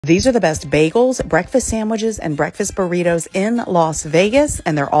These are the best bagels, breakfast sandwiches, and breakfast burritos in Las Vegas,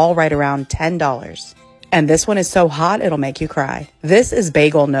 and they're all right around $10. And this one is so hot, it'll make you cry. This is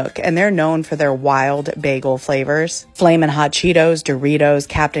Bagel Nook, and they're known for their wild bagel flavors. Flamin' Hot Cheetos, Doritos,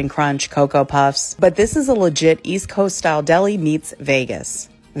 Captain Crunch, Cocoa Puffs. But this is a legit East Coast style deli meets Vegas.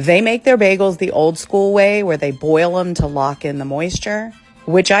 They make their bagels the old school way, where they boil them to lock in the moisture,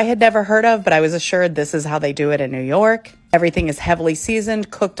 which I had never heard of, but I was assured this is how they do it in New York. Everything is heavily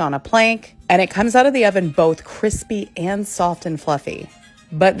seasoned, cooked on a plank, and it comes out of the oven both crispy and soft and fluffy.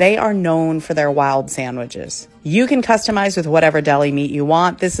 But they are known for their wild sandwiches. You can customize with whatever deli meat you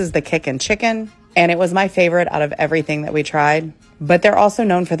want. This is the kickin' chicken, and it was my favorite out of everything that we tried. But they're also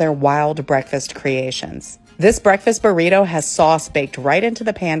known for their wild breakfast creations. This breakfast burrito has sauce baked right into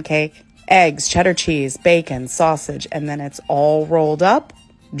the pancake, eggs, cheddar cheese, bacon, sausage, and then it's all rolled up,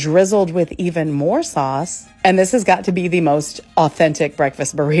 drizzled with even more sauce. And this has got to be the most authentic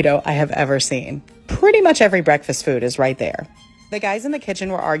breakfast burrito I have ever seen. Pretty much every breakfast food is right there. The guys in the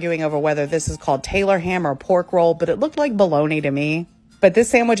kitchen were arguing over whether this is called Taylor ham or pork roll, but it looked like bologna to me. But this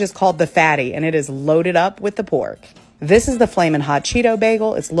sandwich is called the Fatty, and it is loaded up with the pork. This is the Flamin' Hot Cheeto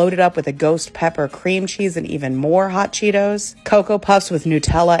bagel. It's loaded up with a ghost pepper, cream cheese, and even more hot Cheetos. Cocoa Puffs with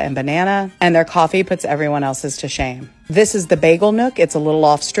Nutella and banana, and their coffee puts everyone else's to shame. This is the Bagel Nook. It's a little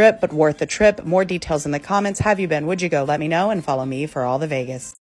off strip, but worth the trip. More details in the comments. Have you been? Would you go? Let me know, and follow me for all the Vegas.